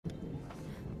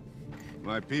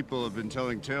My people have been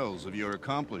telling tales of your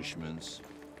accomplishments.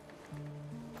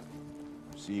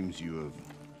 Seems you have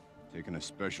taken a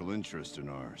special interest in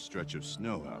our stretch of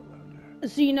snow, Outlander.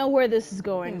 So you know where this is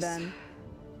going, Yes. then.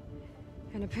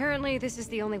 And apparently this is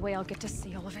the only way I'll get to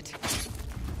see all of it.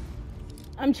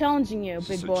 I'm challenging you, Is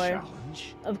this big a boy.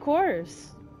 challenge? Of course.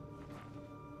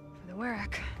 For the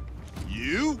Warwick.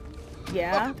 You?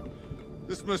 Yeah.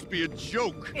 This must be a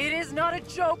joke. It is not a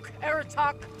joke,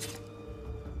 Aratak.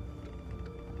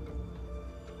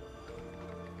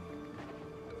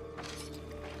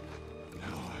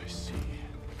 Now I see.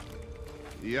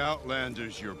 The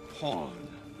Outlander's your pawn.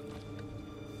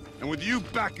 And with you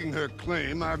backing her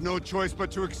claim, I have no choice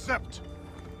but to accept.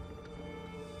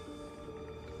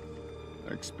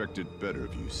 I expected better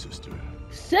of you, sister.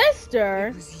 Sister?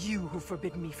 It was you who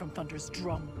forbidden me from Thunder's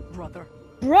drum, brother.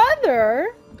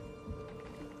 Brother?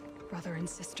 Brother and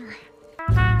sister.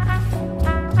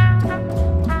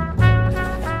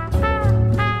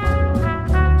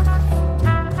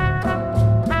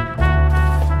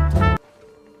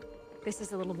 This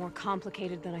is a little more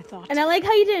complicated than I thought. And I like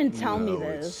how you didn't tell me No,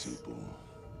 it's this. simple.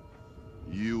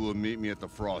 You will meet me at the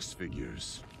Frost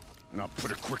Figures, and I'll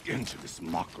put a quick end to this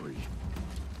mockery.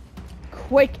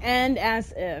 Quick end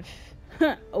as if.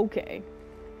 Okay.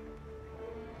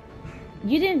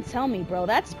 You didn't tell me, bro.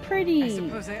 That's pretty I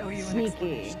suppose I owe you an sneaky.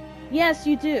 explanation. Yes,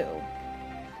 you do.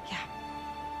 Yeah.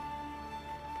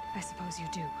 I suppose you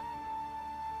do.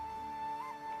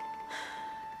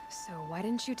 So why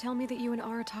didn't you tell me that you and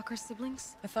Aratak are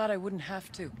siblings? I thought I wouldn't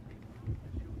have to.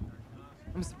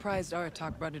 I'm surprised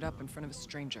Aratak brought it up in front of a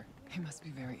stranger. He must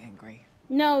be very angry.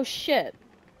 No shit.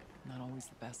 Not always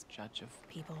the best judge of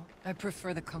People. I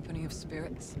prefer the company of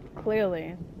spirits.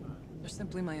 Clearly. They're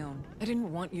simply my own. I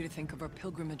didn't want you to think of our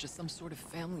pilgrimage as some sort of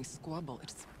family squabble.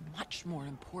 It's much more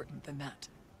important than that.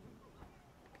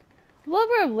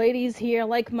 Lover of ladies here,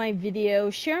 like my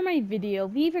video, share my video,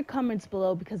 leave your comments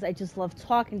below because I just love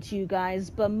talking to you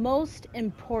guys. But most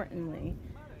importantly,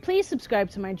 please subscribe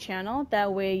to my channel.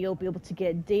 That way you'll be able to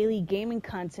get daily gaming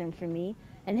content from me.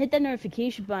 And hit that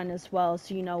notification button as well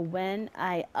so you know when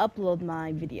I upload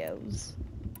my videos.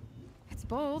 It's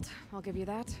bold, I'll give you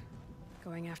that.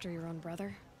 Going after your own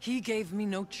brother. He gave me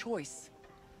no choice.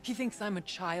 He thinks I'm a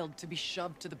child to be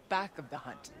shoved to the back of the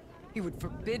hunt. He would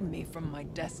forbid me from my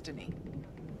destiny.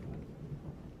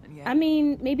 And yet, I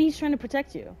mean, maybe he's trying to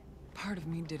protect you. part of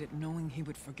me did it knowing he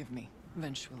would forgive me,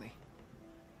 eventually.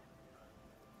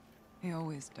 He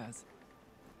always does.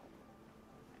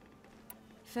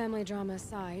 Family drama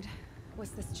aside,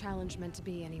 what's this challenge meant to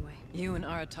be anyway? You and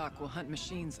Aratak will hunt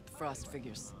machines at the Frost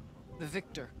Figures. The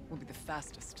victor will be the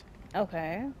fastest.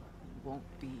 Okay. Won't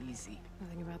be easy.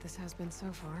 Nothing about this has been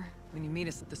so far. When you meet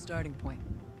us at the starting point,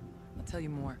 I'll tell you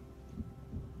more.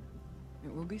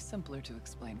 It will be simpler to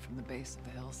explain from the base of the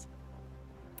hills.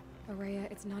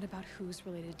 Araya, it's not about who's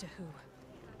related to who.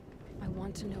 I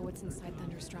want to know what's inside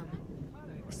Thunderstrom.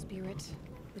 The spirit,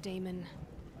 the daemon,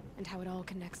 and how it all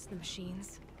connects to the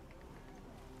machines.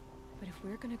 But if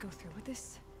we're gonna go through with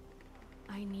this,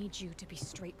 I need you to be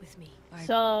straight with me. I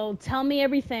So, tell me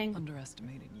everything.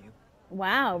 underestimated you.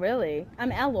 Wow, really?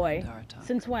 I'm Alloy. Aratak.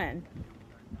 Since when?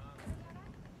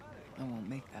 I won't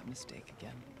make that mistake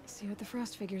again. See you at the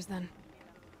Frost Figures then.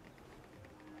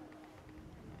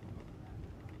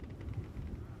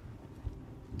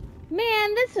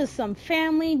 Man, this is some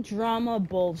family drama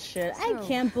bullshit. I So,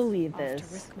 can't believe off to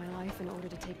this. risk my life in order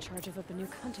to take charge of a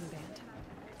Banuk hunting band.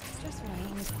 Just what I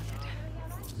always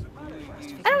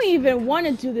wanted. I don't even want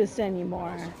to do this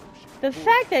anymore. The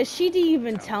fact that she didn't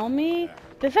even tell me,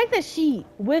 the fact that she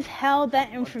withheld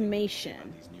that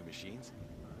information.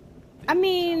 I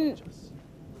mean,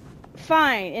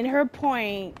 fine, in her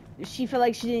point, she felt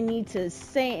like she didn't need to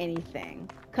say anything.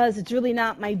 Because it's really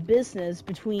not my business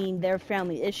between their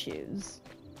family issues.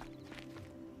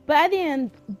 But at the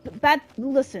end,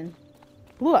 listen.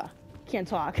 Ugh, can't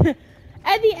talk.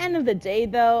 At the end of the day,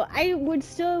 though, I would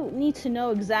still need to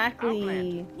know exactly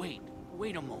Outlander,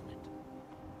 wait a moment.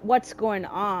 what's going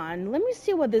on. Let me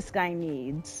see what this guy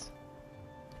needs.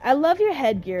 I love your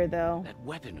headgear, though. That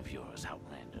weapon of yours,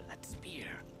 Outlander, that spear.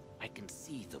 I can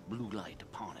see the blue light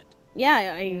upon it.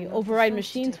 Yeah, I You're not override the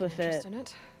first to machines take with interest it. in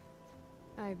it.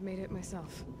 I've made it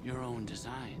myself. Your own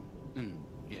design.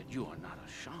 Yet you are not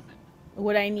a shaman.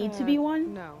 Would I need to be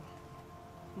one? No.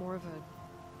 More of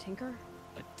a tinker?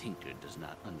 A tinker does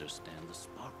not understand the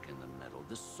spark in the metal,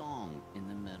 the song in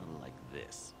the metal like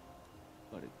this.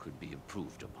 But it could be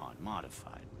improved upon,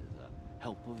 modified with the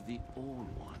help of the old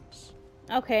ones.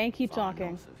 Okay, keep Far talking.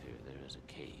 north of here, there is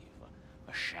a cave,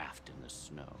 a shaft in the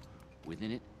snow.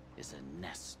 Within it is a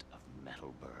nest of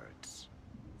metal birds.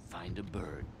 Find a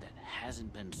bird that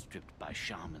hasn't been stripped by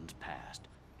shamans past,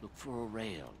 look for a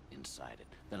rail inside it,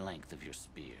 the length of your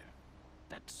spear.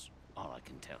 That's all I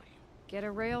can tell you. Get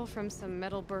a rail from some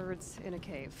metal birds in a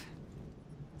cave.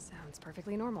 Sounds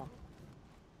perfectly normal.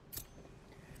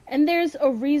 And there's a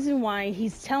reason why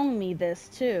he's telling me this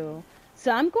too.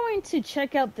 So I'm going to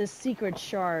check out this secret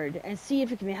shard and see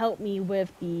if it can help me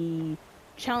with the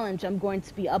challenge I'm going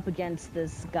to be up against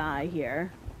this guy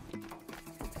here.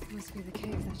 Must be the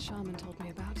cave that shaman told me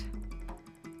about.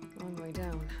 Long way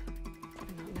down.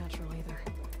 And not natural either.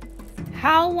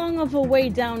 How long of a way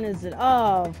down is it?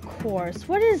 Oh, of course.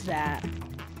 What is that?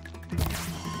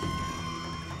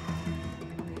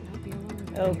 Might not be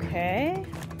alone. Okay.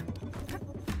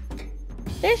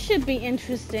 This should be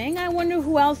interesting. I wonder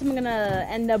who else I'm gonna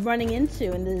end up running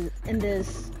into in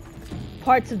this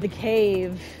parts of the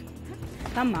cave.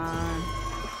 Come on.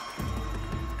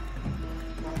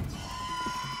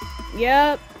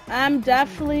 Yep, I'm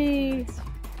definitely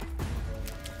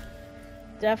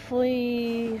not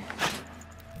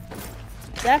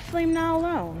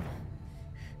alone.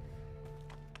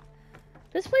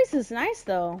 This place is nice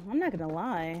though, I'm not gonna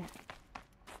lie.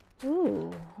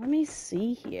 Ooh, let me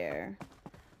see here.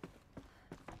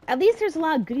 At least there's a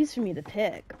lot of goodies for me to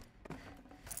pick.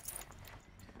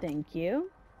 Thank you.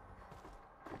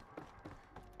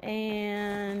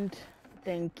 And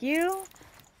thank you.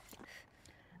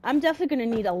 I'm definitely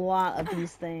gonna need a lot of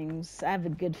these things. I have a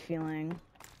good feeling.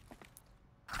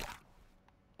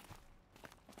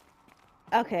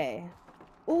 Okay.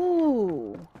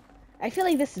 Ooh. I feel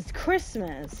like this is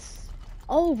Christmas.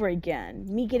 All over again.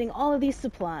 Me getting all of these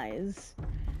supplies.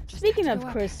 Speaking of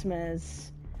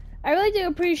Christmas, I really do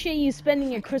appreciate you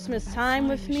spending your Christmas time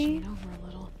with me.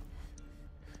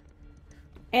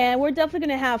 And we're definitely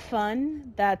gonna have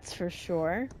fun. That's for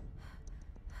sure.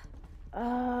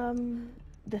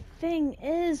 The thing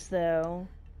is, though,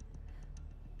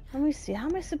 let me see. How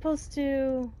am I supposed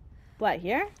to? What,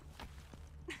 here?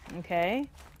 Okay.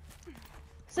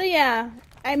 So yeah,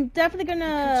 I'm definitely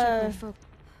gonna.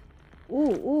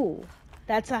 Ooh,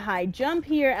 that's a high jump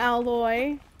here,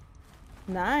 Alloy.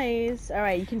 Nice. All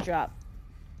right, you can drop.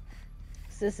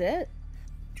 Is this it?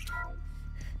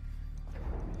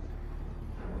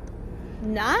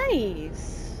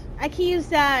 Nice. I can use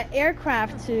that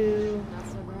aircraft to.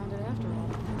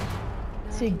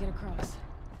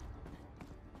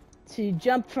 To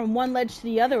jump from one ledge to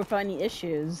the other without any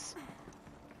issues.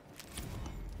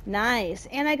 Nice.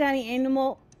 And I got an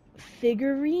animal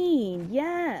figurine.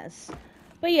 Yes.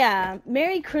 But yeah,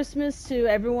 Merry Christmas to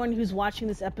everyone who's watching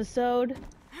this episode.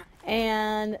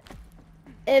 And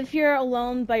if you're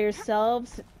alone by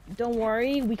yourselves, don't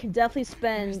worry. We can definitely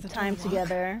spend time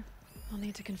together. I'll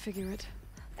need to configure it.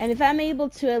 And if I'm able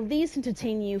to at least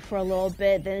entertain you for a little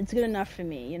bit, then it's good enough for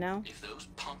me, you know? If those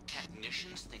punk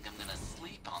technicians think I'm gonna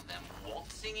sleep on them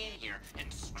waltzing in here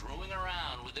and screwing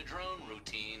around with the drone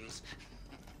routines,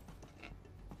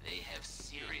 they have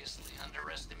seriously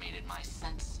underestimated my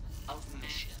sense of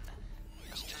mission.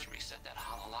 Let's just reset that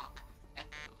hololock. Echo,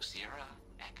 Sierra,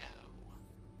 Echo.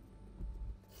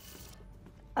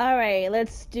 Alright,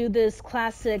 let's do this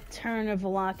classic turn of a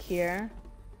lock here.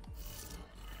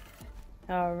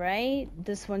 Alright,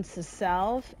 this one's to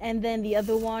south, and then the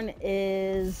other one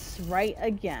is right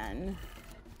again.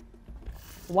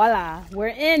 Voila, we're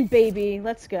in, baby.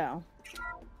 Let's go.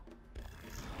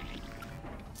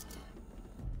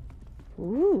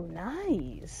 Ooh,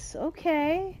 nice.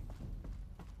 Okay.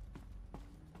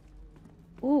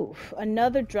 Oof,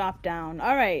 another drop down.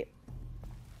 Alright.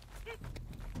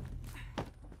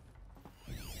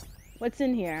 What's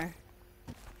in here?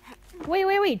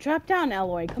 Wait. Drop down,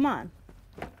 Alloy. Come on.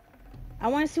 I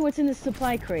want to see what's in the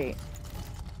supply crate.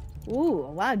 Ooh,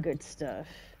 a lot of good stuff.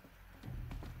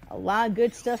 A lot of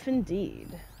good stuff indeed.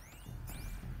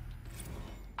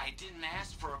 I didn't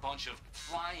ask for a bunch of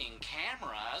flying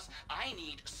cameras. I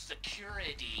need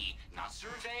security, not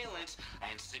surveillance.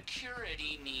 And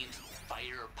security means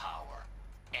firepower.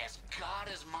 As God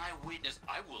is my witness,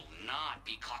 I will not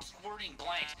be caught squirting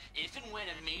blanks if and when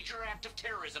a major act of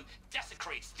terrorism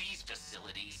desecrates these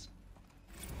facilities.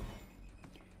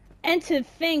 And to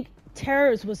think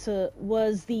terrors was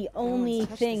the only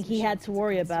thing he had to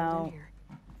worry about.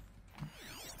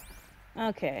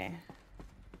 Okay.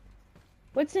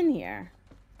 What's in here?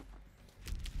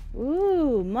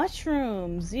 Ooh,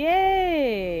 mushrooms.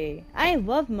 Yay! I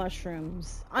love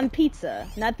mushrooms. On pizza,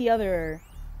 not the other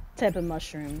type of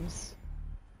mushrooms.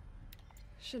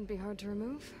 Shouldn't be hard to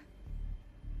remove.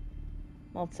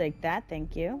 I'll take that,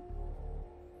 thank you.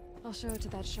 I'll show it to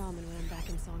that shaman when I'm back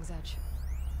in Song's Edge.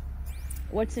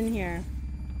 What's in here?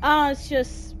 Oh, it's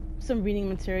just some reading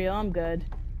material. I'm good.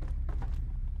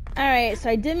 Alright, so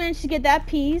I did manage to get that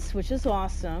piece, which is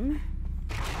awesome.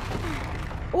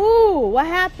 Ooh, what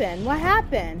happened? What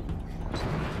happened?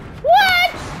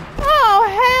 What?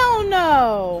 Oh, hell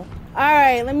no!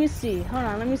 Alright, let me see. Hold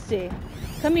on, let me see.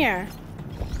 Come here.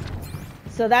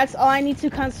 So that's all I need to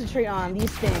concentrate on,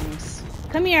 these things.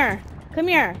 Come here. Come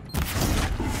here.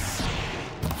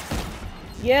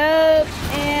 Yep,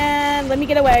 and let me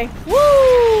get away.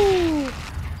 Woo!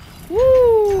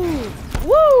 Woo!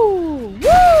 Woo! Woo!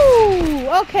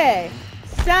 Okay,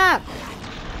 stop.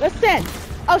 Listen.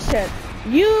 Oh shit.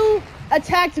 You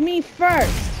attacked me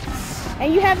first.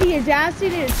 And you have the audacity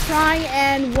to try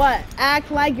and what?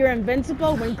 Act like you're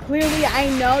invincible when clearly I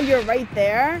know you're right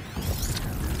there?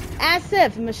 As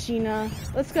if, Machina.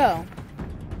 Let's go.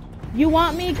 You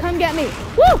want me? Come get me.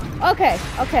 Woo! Okay,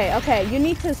 okay, okay. You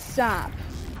need to stop.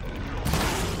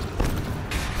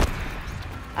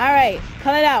 Alright,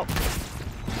 cut it out.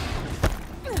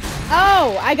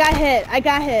 Oh, I got hit. I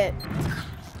got hit.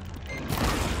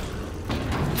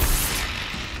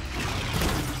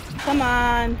 Come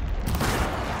on.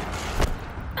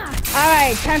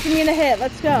 Alright, time for me to hit.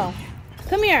 Let's go.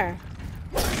 Come here.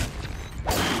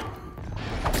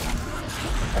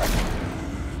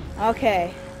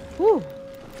 Okay. Whew.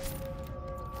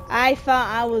 I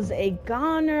thought I was a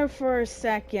goner for a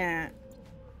second.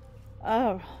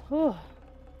 Oh, whew.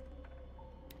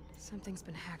 Something's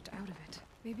been hacked out of it.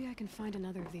 Maybe I can find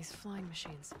another of these flying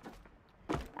machines.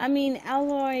 I mean,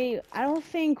 Alloy, I don't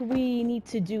think we need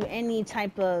to do any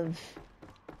type of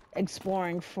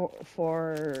exploring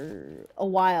for a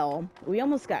while. We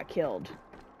almost got killed.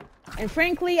 And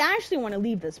frankly, I actually want to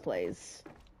leave this place.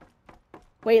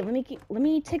 Wait, let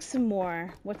me take some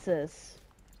more. What's this?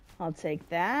 I'll take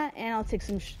that, and I'll take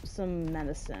some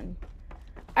medicine.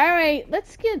 Alright,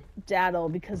 let's get Daddle,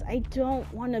 because I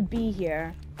don't want to be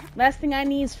here. Last thing I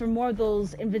need is for more of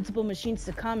those invincible machines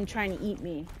to come trying to eat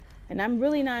me. And I'm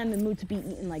really not in the mood to be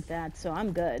eaten like that, so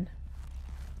I'm good.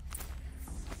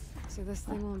 So this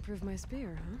thing will improve my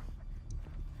spear, huh?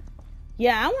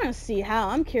 Yeah, I want to see how.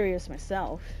 I'm curious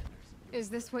myself. Is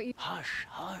this what you... Hush,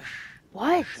 hush.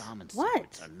 What? Shaman's What?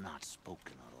 secrets are not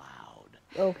spoken aloud.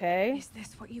 Okay. Is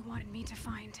this what you wanted me to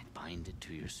find? Bind it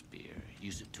to your spear.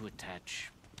 Use it to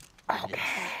attach. Okay.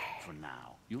 For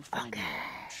now, you'll find more,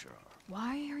 I'm sure.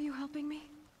 Why are you helping me?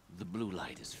 The blue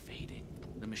light is fading.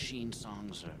 The machine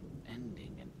songs are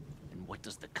ending, and what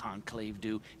does the conclave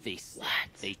do? They sit,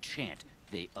 they chant,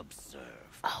 they observe.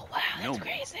 Oh wow, that's No more.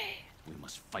 crazy. We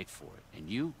must fight for it, and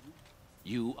you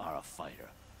are a fighter.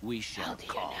 We shall How do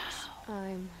you cause. know?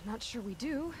 I'm not sure we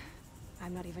do.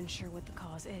 I'm not even sure what the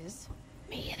cause is.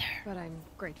 Me either. But I'm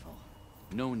grateful.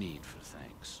 No need for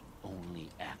thanks, only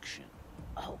action.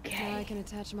 Now I Okay. can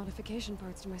attach modification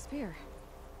parts to my spear.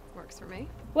 Works for me.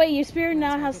 Wait, your spear Might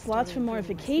now as well has get slots started for improving my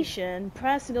modification.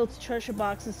 Press and go to treasure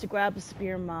boxes to grab a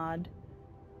spear mod.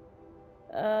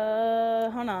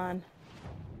 Hold on.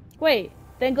 Wait,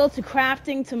 then go to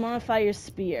crafting to modify your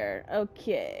spear.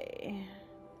 Okay.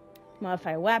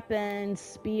 Modify weapon,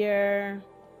 spear.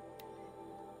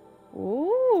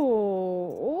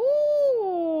 Ooh,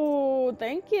 ooh,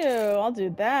 thank you. I'll do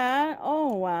that.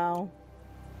 Oh, wow.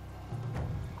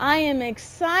 I am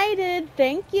excited.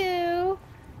 Thank you.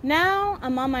 Now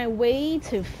I'm on my way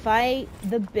to fight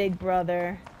the big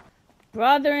brother.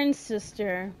 Brother and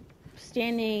sister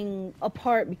standing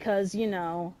apart because, you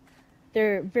know,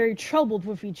 they're very troubled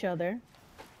with each other.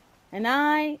 And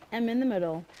I am in the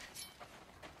middle.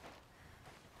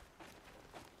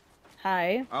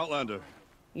 Hi. Outlander.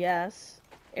 Yes.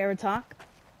 Aratok.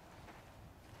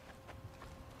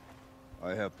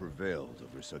 I have prevailed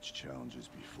over such challenges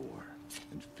before,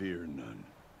 and fear none.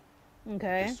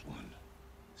 Okay. This one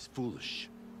is foolish.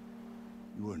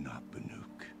 You are not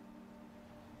Banuk.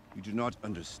 You do not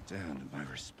understand my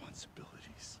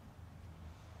responsibilities.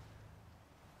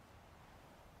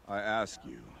 I ask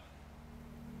you,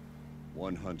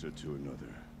 one hunter to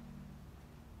another,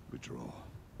 withdraw.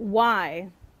 Why?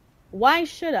 Why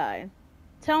should I?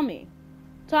 Tell me.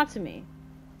 Talk to me.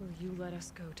 Will you let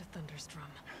us go to Thunderstrom?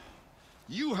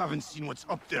 You haven't seen what's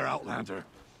up there, Outlander.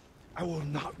 I will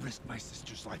not risk my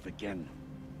sister's life again.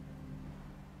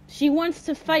 She wants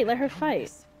to fight. Let her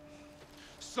fight.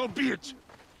 So be it.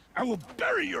 I will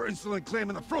bury your insolent claim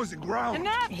in the frozen ground.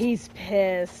 Enough! He's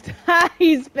pissed.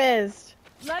 He's pissed.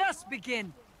 Let us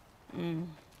begin.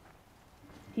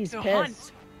 He's To pissed.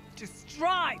 hunt. To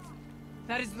strive.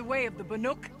 That is the way of the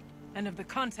Banuk and of the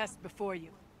contest before you.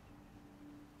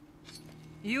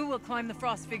 You will climb the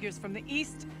frost figures from the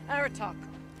east, Aratok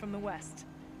from the west.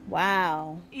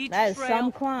 Wow. Each That is trail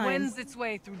some climb. wends its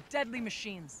way through deadly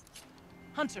machines.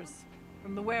 Hunters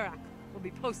from the Werak will be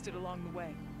posted along the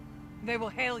way. They will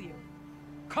hail you,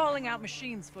 calling out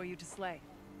machines for you to slay.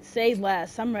 Say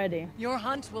less. I'm ready. Your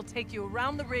hunt will take you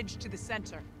around the ridge to the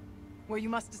center, where you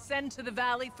must descend to the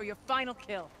valley for your final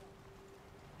kill.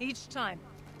 Each time,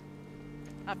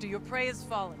 after your prey has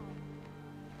fallen,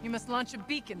 you must launch a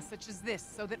beacon such as this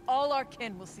so that all our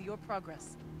kin will see your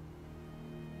progress.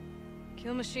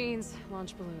 Kill machines,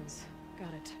 launch balloons.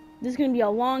 Got it. This is gonna be a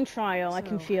long trial. I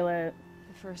can So, feel it.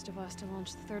 The first of us to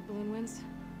launch the third balloon wins?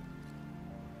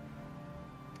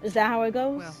 Is that how it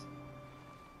goes? Well.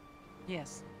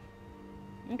 Yes,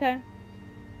 Okay.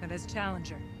 but as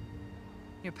challenger,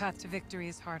 your path to victory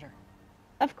is harder.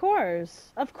 Of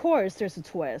course. Of course there's a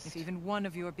twist. If even one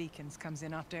of your beacons comes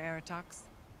in after Eratox,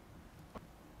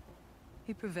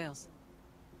 he prevails.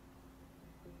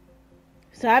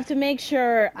 So I have to make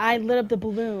sure I lit up the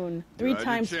balloon three You had your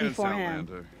times chance, before him.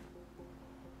 Outlander.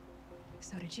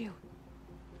 So did you.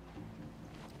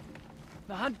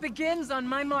 The hunt begins on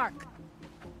my mark.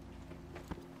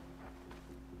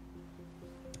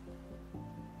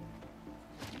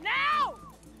 Now!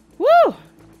 Woo!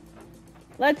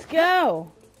 Let's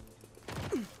go.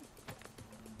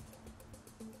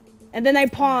 And then I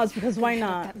pause because why Head up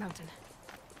not? that mountain.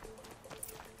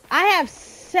 I have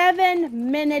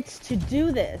 7 minutes to do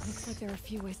Looks this. like there are a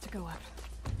few ways to go up.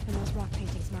 And those rock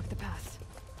paintings mark the path.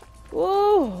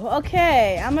 Ooh,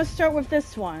 okay. I'm gonna start with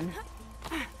this one.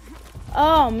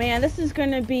 Oh man, this is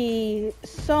gonna be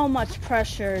so much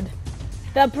pressured.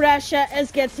 The pressure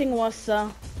is getting worse.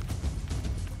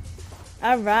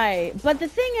 Alright, but the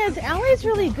thing is, Allie's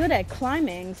really good at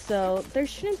climbing, so there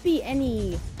shouldn't be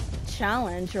any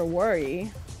challenge or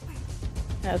worry.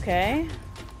 Okay.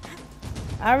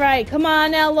 Alright, come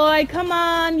on, Aloy, come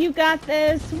on, you got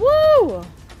this. Woo!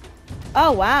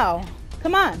 Oh, wow.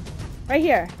 Come on. Right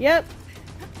here. Yep.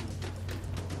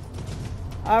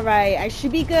 Alright, I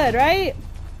should be good, right?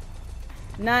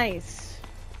 Nice.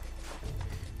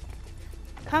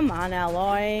 Come on,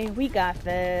 Aloy. We got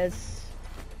this.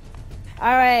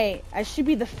 Alright, I should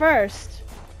be the first.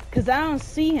 Because I don't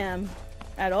see him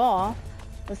at all.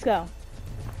 Let's go.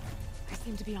 I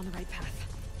seem to be on the right path.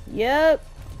 Yep.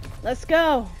 Let's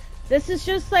go. This is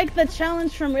just like the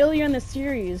challenge from earlier in the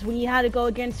series when you had to go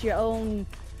against your own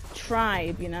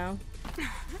tribe, you know?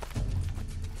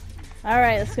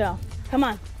 Alright, let's go. Come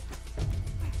on.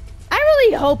 I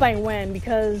really hope I win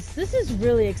because this is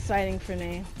really exciting for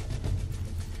me.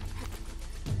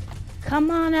 Come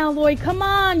on, Aloy. Come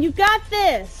on. You got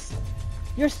this.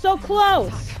 You're so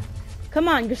close. Come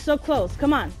on. You're so close.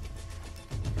 Come on.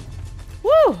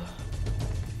 Woo. All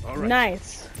right.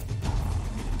 Nice.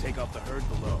 Take out the herd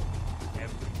below.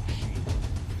 Every machine.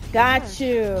 Got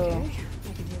you. Okay,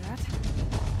 I can do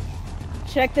that.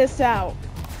 Check this out.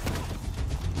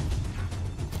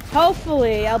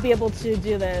 Hopefully, I'll be able to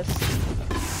do this.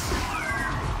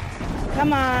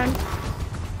 Come on.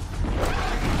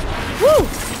 Woo!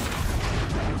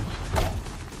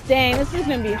 Dang, this is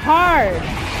gonna be hard.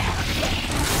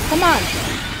 Come on.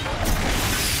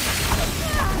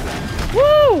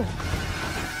 Woo!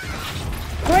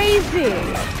 Crazy.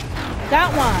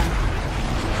 Got one.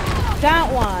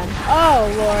 Got one.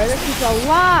 Oh, Lord, this is a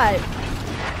lot.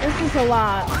 This is a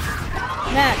lot.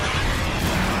 Next.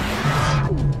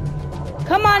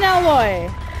 Come on, Aloy.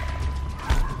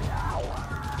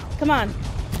 Come on.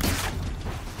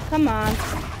 Come on.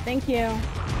 Thank you.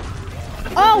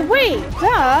 Oh, wait.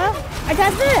 Duh. I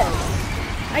got this.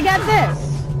 I got this.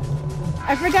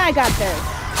 I forgot I got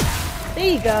this. There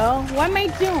you go. What am I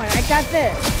doing? I got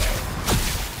this.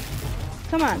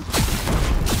 Come on.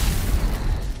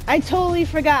 I totally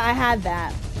forgot I had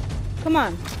that. Come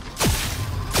on.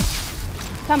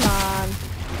 Come on.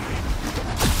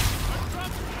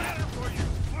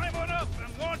 Climb on up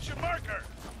and launch your marker.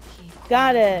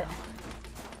 Got it.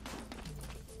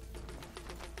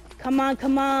 Come on,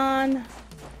 come on.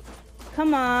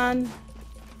 Come on.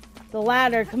 The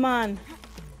ladder, come on.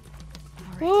 All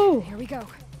right, Woo. here we go.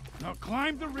 Now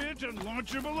climb the ridge and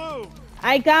launch your balloon.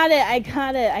 I got it, I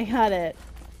got it, I got it.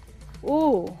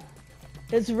 Ooh.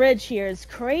 This ridge here is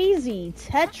crazy.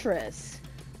 Tetris.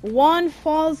 One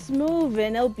false move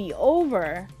and it'll be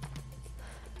over.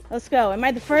 Let's go. Am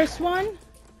I the first one?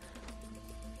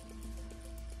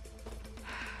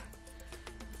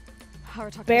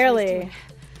 Haratok Barely.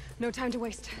 No time to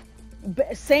waste.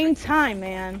 Same time,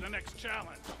 man. The next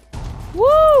challenge.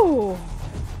 Woo!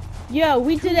 Yo,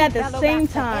 we did it at the Fellow same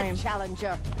Master Head time.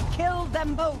 Challenger. Kill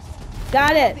them both.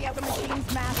 Got None of it. The other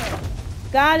machines matter.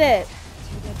 Got it.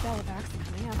 2 dead Belobacks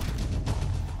coming up.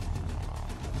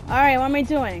 Alright, what am I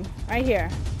doing? Right here.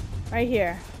 Right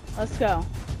here. Let's go.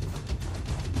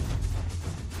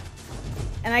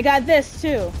 And I got this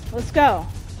too. Let's go.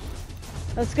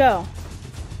 Let's go.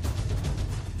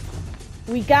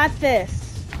 We got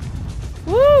this.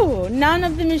 Woo! None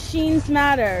of the machines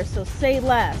matter, so say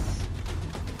less.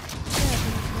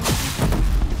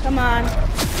 Come on.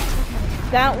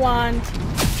 Got one.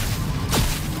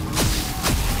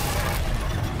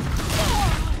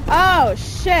 Oh,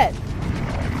 shit.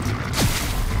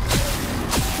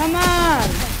 Come on.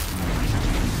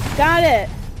 Got it.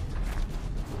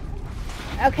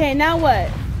 Okay, now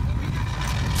what?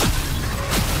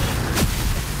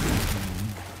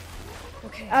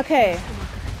 Okay.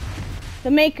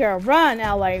 The Maker. Run,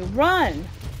 ally. Run.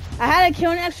 I had to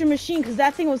kill an extra machine because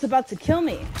that thing was about to kill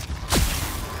me.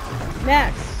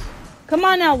 Next. Come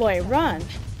on, Alloy. Run.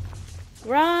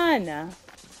 Run.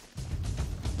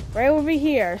 Right over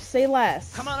here. Say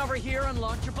less. Come on over here and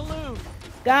launch your balloon.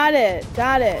 Got it.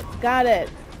 Got it. Got it.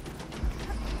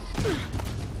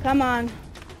 Come on.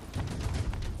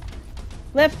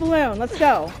 Lift balloon. Let's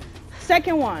go.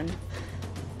 Second one.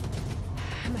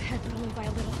 I'm ahead, but only by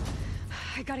a little.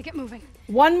 I gotta get moving.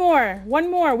 One more.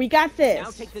 One more. We got this. Now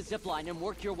take the zip line and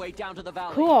work your way down to the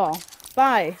valley. Cool.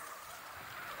 Bye.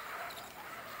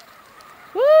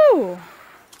 Woo!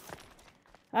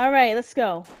 Alright, let's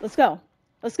go. Let's go.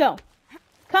 Let's go.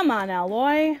 Come on,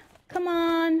 Alloy. Come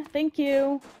on. Thank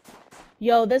you.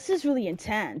 Yo, this is really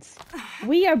intense.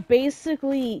 We are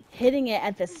basically hitting it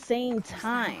at the same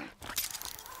time.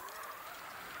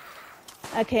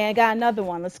 Okay, I got another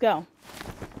one. Let's go.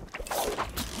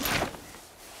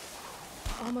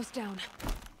 Almost down.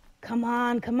 Come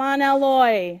on,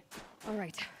 Alloy. All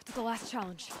right, to the last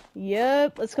challenge.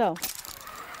 Yep, let's go.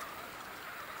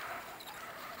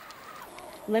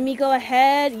 Let me go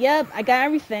ahead. Yep, I got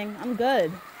everything. I'm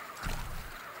good.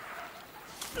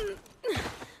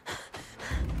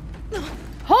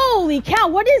 Holy cow,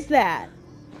 what is that?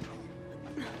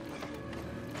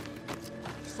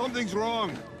 Something's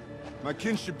wrong. My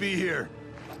kin should be here,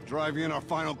 driving in our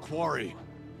final quarry.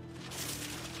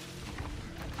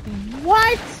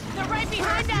 What? They're right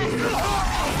behind us!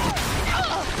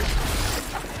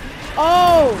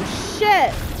 Oh,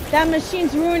 shit. That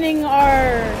machine's ruining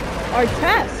our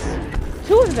tests.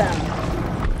 2 of them.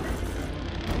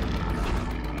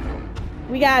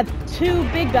 We got 2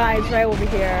 big guys right over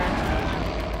here.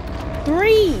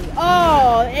 3.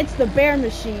 Oh, it's the bear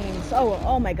machines.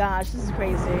 Oh my gosh, this is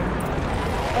crazy.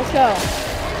 Let's go.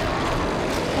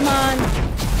 Come on.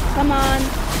 Come on.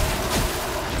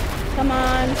 Come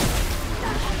on.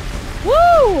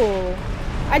 Woo!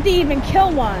 I didn't even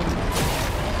kill one.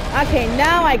 Okay,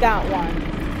 now I got one.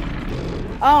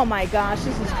 Oh my gosh,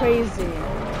 this is crazy.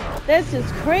 This is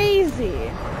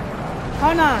crazy.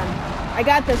 Hold on. I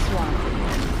got this one.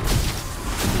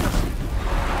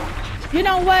 You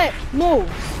know what? Move.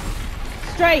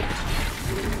 Straight.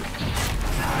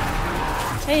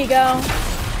 There you go.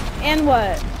 And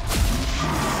what?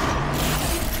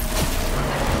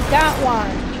 Got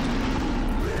one.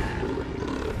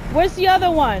 Where's the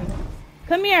other one?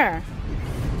 Come here.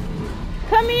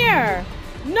 Come here.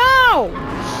 No!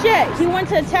 Shit, he went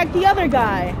to attack the other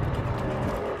guy.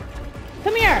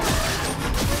 Come here.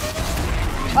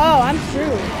 Oh, I'm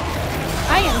screwed.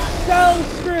 I am so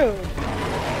screwed.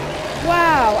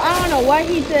 Wow, I don't know what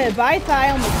he did, but I thought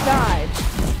I almost died.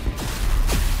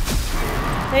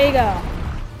 There you go.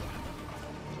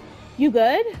 You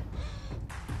good?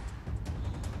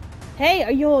 Hey,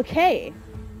 are you okay?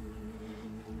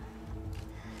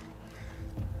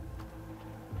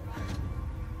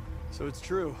 So it's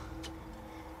true.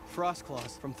 Frost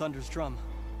Claws from Thunder's Drum.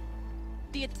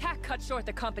 The attack cut short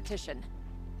the competition.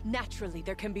 Naturally,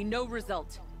 there can be no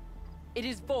result. It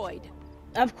is void.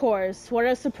 Of course. What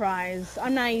a surprise.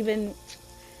 I'm not even...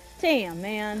 Damn,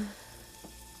 man.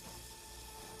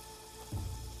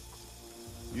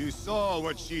 You saw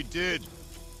what she did.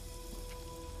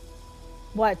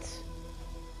 What?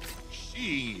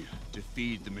 She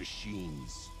defeated the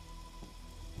machines.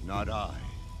 Not I.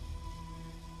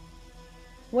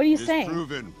 What are you It is saying?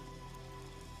 proven.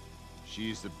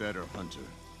 She's the better hunter.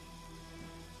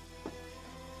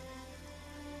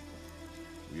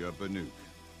 We are Banuk.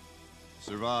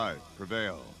 Survive,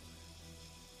 prevail.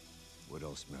 What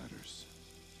else matters?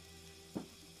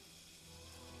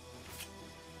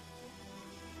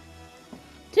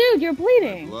 Dude, you're My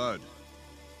bleeding. blood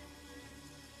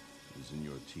is in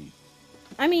your teeth.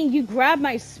 I mean, you grabbed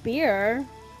my spear.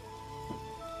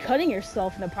 Cutting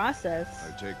yourself in the process.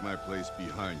 I take my place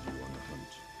behind you on the hunt.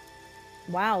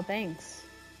 Wow, thanks.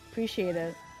 Appreciate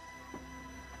it.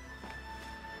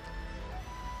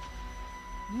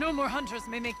 No more hunters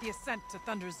may make the ascent to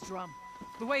Thunder's Drum.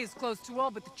 The way is closed to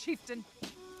all but the chieftain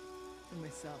and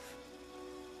myself.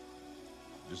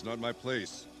 It is not my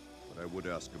place, but I would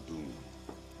ask a boon.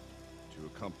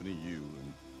 accompany you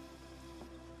and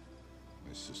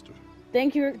my sister.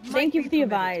 Thank you Might for the be permitted.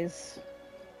 advice.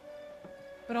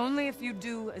 But only if you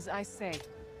do as I say.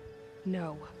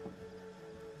 No.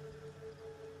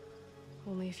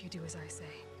 Only if you do as I say.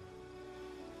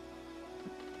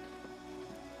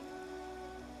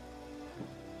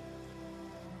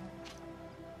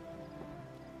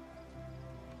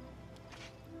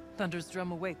 Thunder's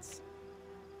Drum awaits.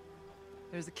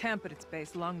 There's a camp at its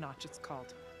base, Long Notch it's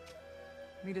called.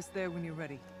 Meet us there when you're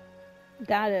ready.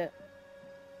 Got it.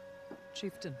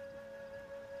 Chieftain.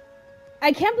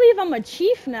 I can't believe I'm a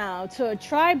chief now to a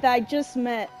tribe that I just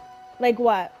met, like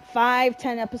what,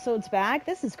 5-10 episodes back?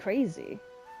 This is crazy.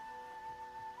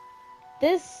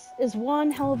 This is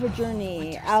one hell of a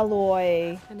journey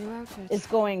Alloy A new outfit. is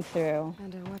going through.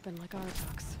 And a weapon like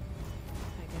Artok's.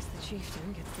 I guess the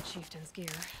chieftain gets the chieftain's gear.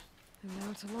 And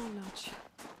now to Long Notch.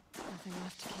 Nothing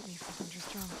left to keep me from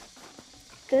Thunder's Drum.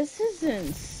 This is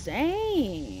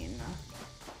insane.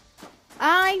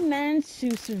 I managed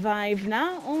to survive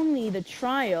not only the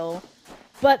trial,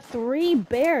 but 3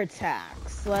 bear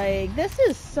attacks. Like, this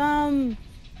is some...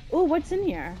 Ooh, what's in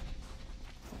here?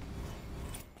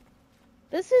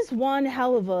 This is one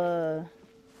hell of a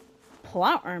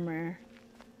plot armor.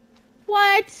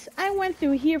 What? I went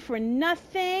through here for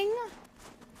nothing?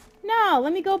 No,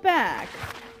 let me go back.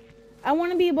 I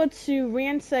want to be able to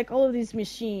ransack all of these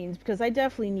machines because I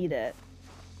definitely need it.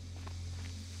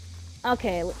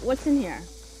 Okay, what's in here?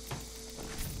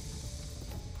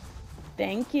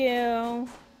 Thank you.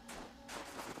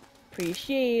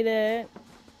 Appreciate it.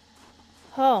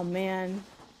 Oh, man.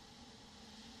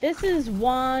 This is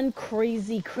one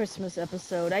crazy Christmas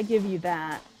episode, I give you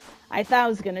that. I thought I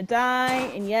was gonna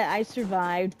die, and yet I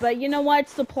survived. But you know what?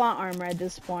 It's the plot armor at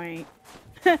this point.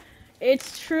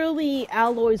 It's truly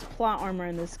Alloy's plot armor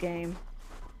in this game.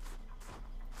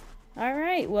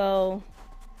 Alright, well,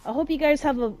 I hope you guys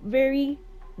have a very,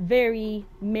 very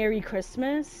Merry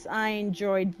Christmas. I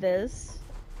enjoyed this,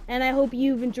 and I hope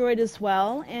you've enjoyed as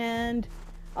well, and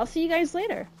I'll see you guys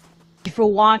later. Thank you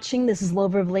for watching. This is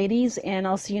Lover of Ladies, and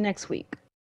I'll see you next week.